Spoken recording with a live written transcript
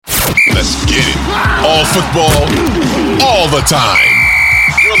Let's get it. All football, all the time.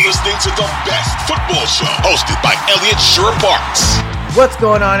 You're listening to the best football show, hosted by Elliott Shore-Parks. What's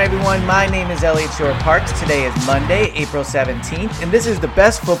going on, everyone? My name is Elliott Shore-Parks. Today is Monday, April 17th, and this is the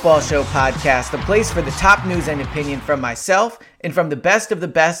Best Football Show podcast, the place for the top news and opinion from myself and from the best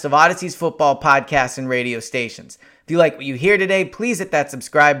of Odyssey's football podcasts and radio stations. If you like what you hear today, please hit that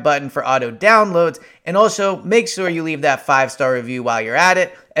subscribe button for auto downloads, and also make sure you leave that 5-star review while you're at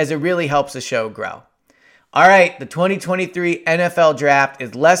it, as it really helps the show grow. All right, the 2023 NFL Draft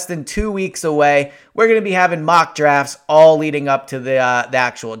is less than 2 weeks away. We're going to be having mock drafts all leading up to the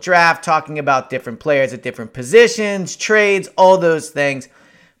actual draft, talking about different players at different positions, trades, all those things.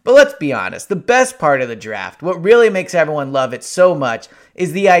 But let's be honest, the best part of the draft, what really makes everyone love it so much,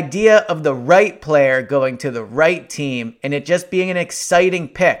 is the idea of the right player going to the right team and it just being an exciting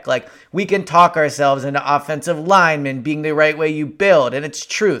pick. Like, we can talk ourselves into offensive linemen being the right way you build, and it's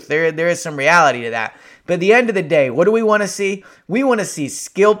truth. There is some reality to that. But at the end of the day, what do we want to see? We want to see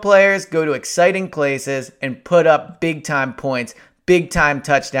skilled players go to exciting places and put up big-time points, big-time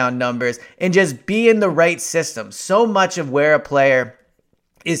touchdown numbers, and just be in the right system. So much of where a player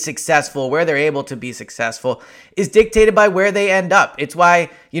is successful, where they're able to be successful, is dictated by where they end up. It's why,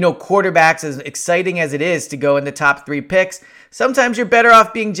 quarterbacks, as exciting as it is to go in the top 3 picks, sometimes you're better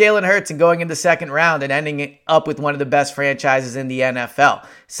off being Jalen Hurts and going in the second round and ending up with one of the best franchises in the NFL.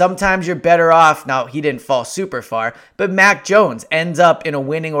 Sometimes you're better off, now he didn't fall super far, but Mac Jones ends up in a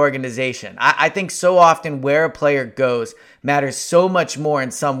winning organization. I think so often where a player goes matters so much more in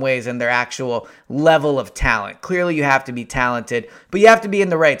some ways than their actual level of talent. Clearly you have to be talented, but you have to be in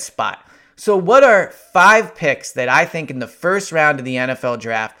the right spot. So what are 5 picks that I think in the first round of the NFL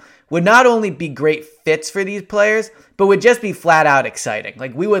draft would not only be great fits for these players, but would just be flat out exciting?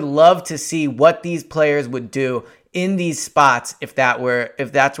 Like, we would love to see what these players would do in these spots if that's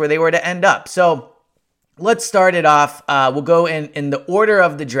where they were to end up. So let's start it off. We'll go in the order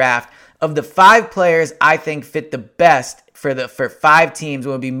of the draft. Of the 5 players I think fit the best for 5 teams,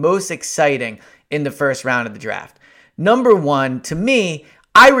 will be most exciting in the first round of the draft. Number 1, to me,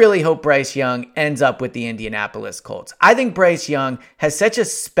 I really hope Bryce Young ends up with the Indianapolis Colts. I think Bryce Young has such a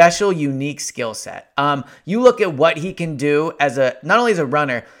special, unique skill set. You look at what he can do not only as a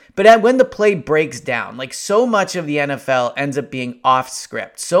runner, but when the play breaks down. Like, so much of the NFL ends up being off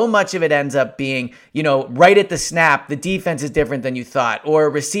script. So much of it ends up being, right at the snap, the defense is different than you thought, or a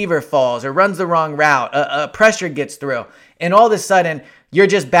receiver falls or runs the wrong route, a pressure gets through, and all of a sudden you're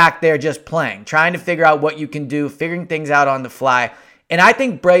just back there just playing, trying to figure out what you can do, figuring things out on the fly. And I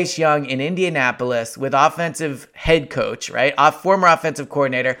think Bryce Young in Indianapolis with offensive head coach, right? A former offensive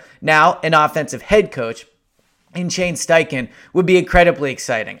coordinator, now an offensive head coach in Shane Steichen, would be incredibly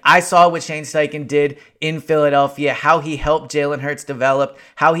exciting. I saw what Shane Steichen did in Philadelphia, how he helped Jalen Hurts develop,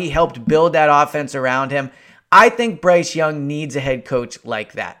 how he helped build that offense around him. I think Bryce Young needs a head coach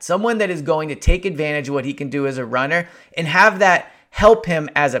like that. Someone that is going to take advantage of what he can do as a runner and have that help him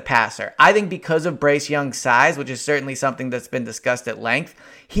as a passer. I think because of Bryce Young's size, which is certainly something that's been discussed at length,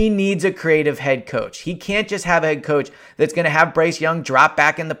 he needs a creative head coach. He can't just have a head coach that's going to have Bryce Young drop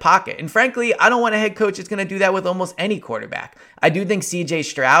back in the pocket. And frankly, I don't want a head coach that's going to do that with almost any quarterback. I do think CJ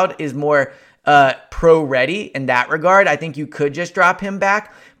Stroud is more pro-ready in that regard. I think you could just drop him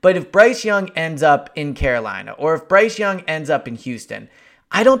back. But if Bryce Young ends up in Carolina, or if Bryce Young ends up in Houston,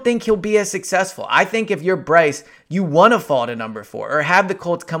 I don't think he'll be as successful. I think if you're Bryce, you want to fall to number 4 or have the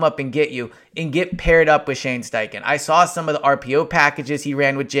Colts come up and get you and get paired up with Shane Steichen. I saw some of the RPO packages he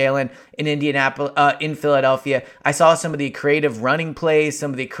ran with Jalen in Philadelphia. I saw some of the creative running plays,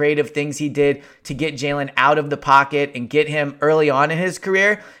 some of the creative things he did to get Jalen out of the pocket and get him early on in his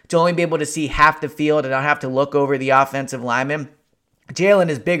career to only be able to see half the field and not have to look over the offensive lineman. Jalen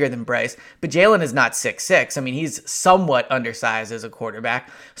is bigger than Bryce, but Jalen is not 6'6". I mean, he's somewhat undersized as a quarterback.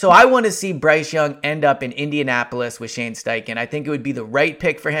 So I want to see Bryce Young end up in Indianapolis with Shane Steichen. I think it would be the right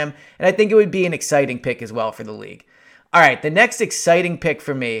pick for him, and I think it would be an exciting pick as well for the league. All right, the next exciting pick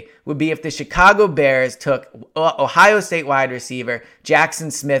for me would be if the Chicago Bears took Ohio State wide receiver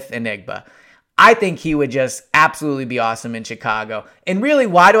Jackson Smith-Njigba. I think he would just absolutely be awesome in Chicago. And really,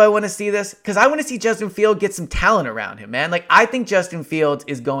 why do I want to see this? Because I want to see Justin Fields get some talent around him, man. Like, I think Justin Fields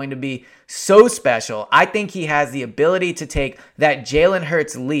is going to be so special. I think he has the ability to take that Jalen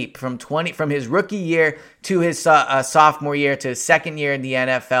Hurts leap from his rookie year to his sophomore year to his second year in the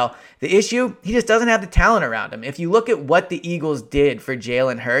NFL. The issue, he just doesn't have the talent around him. If you look at what the Eagles did for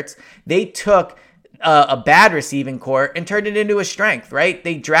Jalen Hurts, they took a bad receiving core and turned it into a strength, right?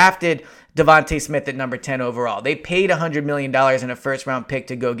 They drafted Devontae Smith at number 10 overall. They paid $100 million in a first-round pick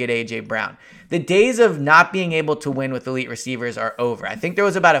to go get A.J. Brown. The days of not being able to win with elite receivers are over. I think there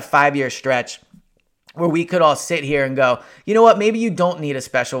was about a 5-year stretch where we could all sit here and go, you know what, maybe you don't need a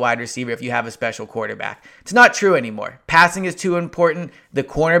special wide receiver if you have a special quarterback. It's not true anymore. Passing is too important. The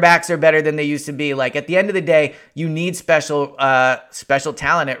cornerbacks are better than they used to be. Like, at the end of the day, you need special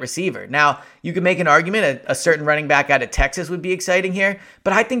talent at receiver. Now, you can make an argument a certain running back out of Texas would be exciting here,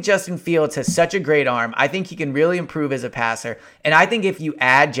 but I think Justin Fields has such a great arm. I think he can really improve as a passer, and I think if you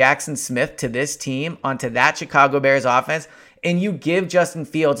add Jackson Smith to this team, onto that Chicago Bears offense, and you give Justin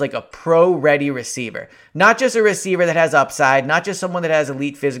Fields like a pro-ready receiver, not just a receiver that has upside, not just someone that has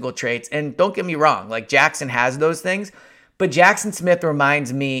elite physical traits. And don't get me wrong, like Jackson has those things, but Jackson Smith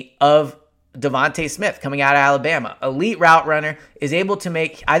reminds me of Devontae Smith coming out of Alabama. Elite route runner, I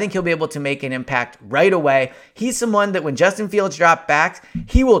think he'll be able to make an impact right away. He's someone that when Justin Fields drops back,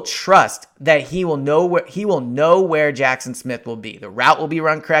 he will trust that he will know where Jackson Smith will be. The route will be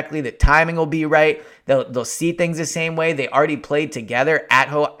run correctly. The timing will be right. They'll see things the same way. They already played together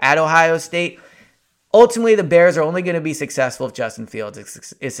at Ohio State. Ultimately, the Bears are only going to be successful if Justin Fields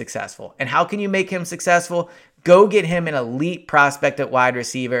is successful. And how can you make him successful? Go get him an elite prospect at wide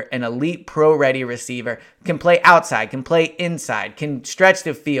receiver, an elite pro-ready receiver, can play outside, can play inside, can stretch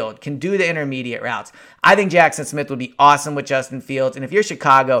the field, can do the intermediate routes. I think Jackson Smith would be awesome with Justin Fields. And if you're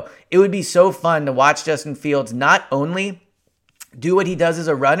Chicago, it would be so fun to watch Justin Fields not only do what he does as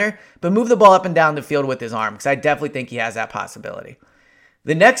a runner, but move the ball up and down the field with his arm, because I definitely think he has that possibility.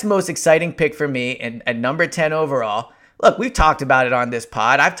 The next most exciting pick for me at number 10 overall, look, we've talked about it on this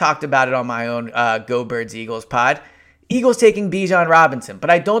pod. I've talked about it on my own Go Birds Eagles pod. Eagles taking Bijan Robinson, but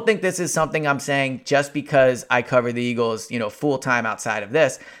I don't think this is something I'm saying just because I cover the Eagles, full time outside of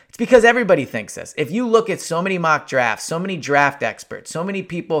this. It's because everybody thinks this. If you look at so many mock drafts, so many draft experts, so many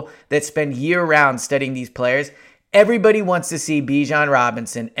people that spend year round studying these players, everybody wants to see Bijan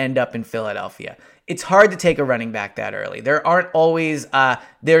Robinson end up in Philadelphia. It's hard to take a running back that early. They're not always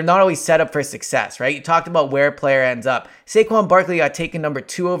set up for success, right? You talked about where a player ends up. Saquon Barkley got taken number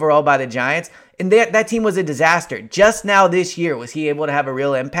 2 overall by the Giants, and that team was a disaster. Just now this year was he able to have a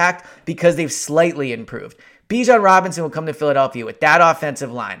real impact because they've slightly improved. Bijan Robinson will come to Philadelphia with that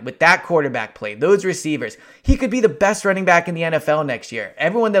offensive line, with that quarterback play, those receivers. He could be the best running back in the NFL next year.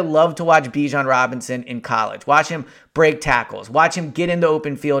 Everyone that loved to watch Bijan Robinson in college, watch him break tackles, watch him get into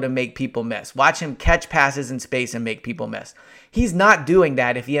open field and make people miss, watch him catch passes in space and make people miss. He's not doing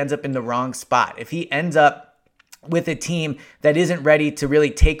that if he ends up in the wrong spot, if he ends up with a team that isn't ready to really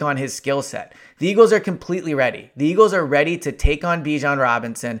take on his skill set. The Eagles are completely ready. The Eagles are ready to take on Bijan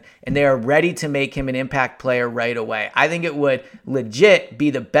Robinson, and they are ready to make him an impact player right away. I think it would legit be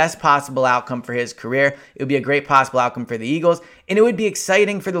the best possible outcome for his career. It would be a great possible outcome for the Eagles, and it would be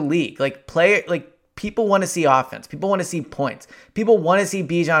exciting for the league. People want to see offense. People want to see points. People want to see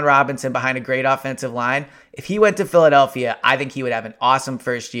Bijan Robinson behind a great offensive line. If he went to Philadelphia, I think he would have an awesome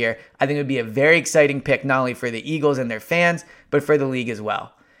first year. I think it would be a very exciting pick, not only for the Eagles and their fans, but for the league as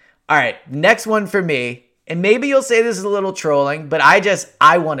well. All right, next one for me, and maybe you'll say this is a little trolling, but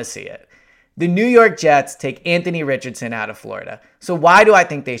I want to see it. The New York Jets take Anthony Richardson out of Florida. So why do I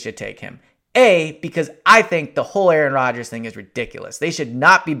think they should take him? A, because I think the whole Aaron Rodgers thing is ridiculous. They should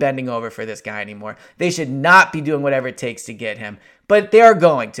not be bending over for this guy anymore. They should not be doing whatever it takes to get him. But they are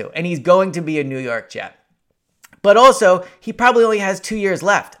going to, and he's going to be a New York Jet. But also, he probably only has 2 years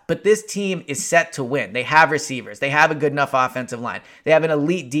left. But this team is set to win. They have receivers. They have a good enough offensive line. They have an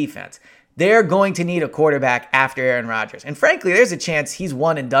elite defense. They're going to need a quarterback after Aaron Rodgers. And frankly, there's a chance he's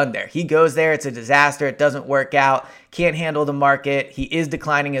one and done there. He goes there, it's a disaster, it doesn't work out, can't handle the market, he is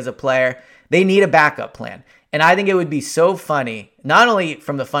declining as a player. They need a backup plan. And I think it would be so funny, not only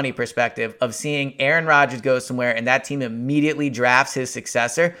from the funny perspective of seeing Aaron Rodgers go somewhere and that team immediately drafts his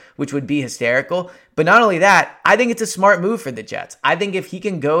successor, which would be hysterical, but not only that, I think it's a smart move for the Jets. I think if he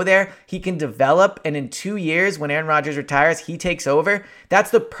can go there, he can develop, and in 2 years, when Aaron Rodgers retires, he takes over.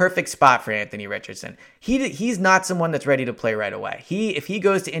 That's the perfect spot for Anthony Richardson. He's not someone that's ready to play right away. If he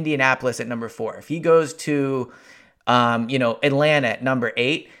goes to Indianapolis at number 4, if he goes to Atlanta at number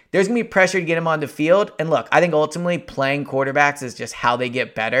 8, there's going to be pressure to get him on the field. And look, I think ultimately playing quarterbacks is just how they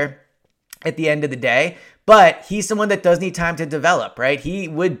get better at the end of the day. But he's someone that does need time to develop, right? He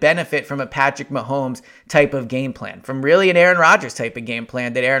would benefit from a Patrick Mahomes type of game plan, from really an Aaron Rodgers type of game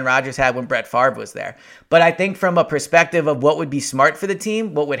plan that Aaron Rodgers had when Brett Favre was there. But I think from a perspective of what would be smart for the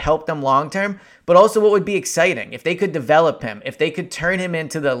team, what would help them long-term, but also what would be exciting, if they could develop him, if they could turn him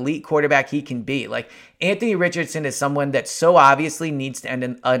into the elite quarterback he can be. Like, Anthony Richardson is someone that so obviously needs to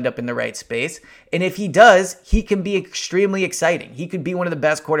end up in the right space. And if he does, he can be extremely exciting. He could be one of the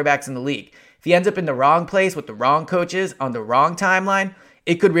best quarterbacks in the league. If he ends up in the wrong place with the wrong coaches on the wrong timeline,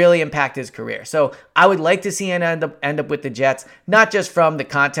 it could really impact his career. So I would like to see him end up with the Jets, not just from the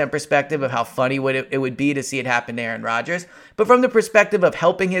content perspective of how funny it would be to see it happen to Aaron Rodgers, but from the perspective of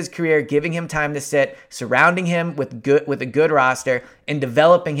helping his career, giving him time to sit, surrounding him with a good roster, and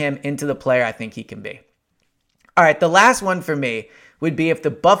developing him into the player I think he can be. All right, the last one for me would be if the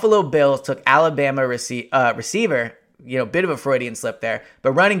Buffalo Bills took Alabama receiver, bit of a Freudian slip there,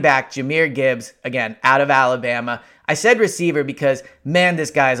 but running back Jahmyr Gibbs, again, out of Alabama. I said receiver because, man,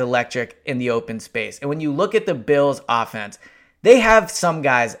 this guy is electric in the open space. And when you look at the Bills offense, they have some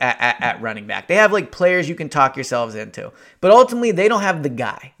guys at running back. They have like players you can talk yourselves into. But ultimately, they don't have the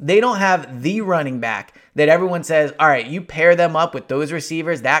guy. They don't have the running back that everyone says, all right, you pair them up with those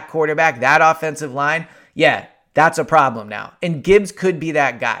receivers, that quarterback, that offensive line. Yeah, that's a problem now. And Gibbs could be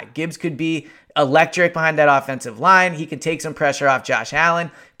that guy. Gibbs could be electric behind that offensive line. He could take some pressure off Josh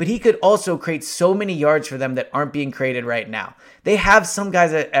Allen, but he could also create so many yards for them that aren't being created right now. They have some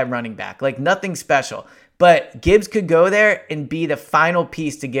guys at running back, like nothing special, but Gibbs could go there and be the final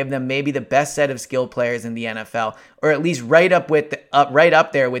piece to give them maybe the best set of skill players in the NFL, or at least right up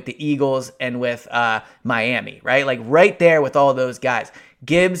there with the Eagles and with Miami, right? Like right there with all those guys.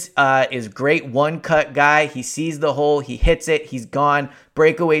 Gibbs is great one-cut guy. He sees the hole. He hits it. He's gone.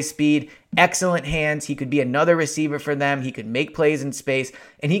 Breakaway speed. Excellent hands. He could be another receiver for them. He could make plays in space.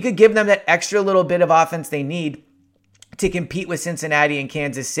 And he could give them that extra little bit of offense they need to compete with Cincinnati and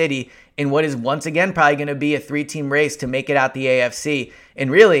Kansas City in what is once again probably going to be a 3-team race to make it out the AFC. And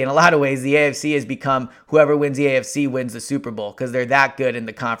really, in a lot of ways, the AFC has become whoever wins the AFC wins the Super Bowl because they're that good and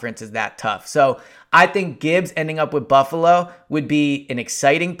the conference is that tough. So I think Gibbs ending up with Buffalo would be an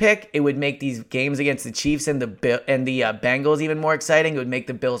exciting pick. It would make these games against the Chiefs and the Bengals even more exciting. It would make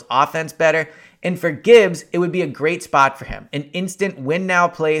the Bills' offense better. And for Gibbs, it would be a great spot for him. An instant win-now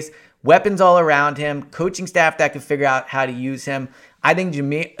place, weapons all around him, coaching staff that could figure out how to use him. I think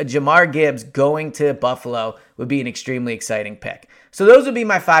Jahmyr Gibbs going to Buffalo would be an extremely exciting pick. So those would be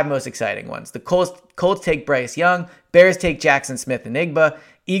my 5 most exciting ones. The Colts take Bryce Young, Bears take Jackson Smith-Njigba,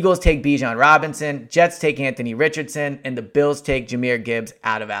 Eagles take Bijan Robinson, Jets take Anthony Richardson, and the Bills take Jahmyr Gibbs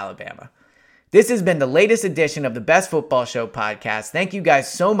out of Alabama. This has been the latest edition of the Best Football Show podcast. Thank you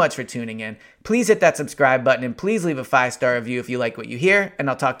guys so much for tuning in. Please hit that subscribe button and please leave a 5-star review if you like what you hear, and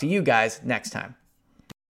I'll talk to you guys next time.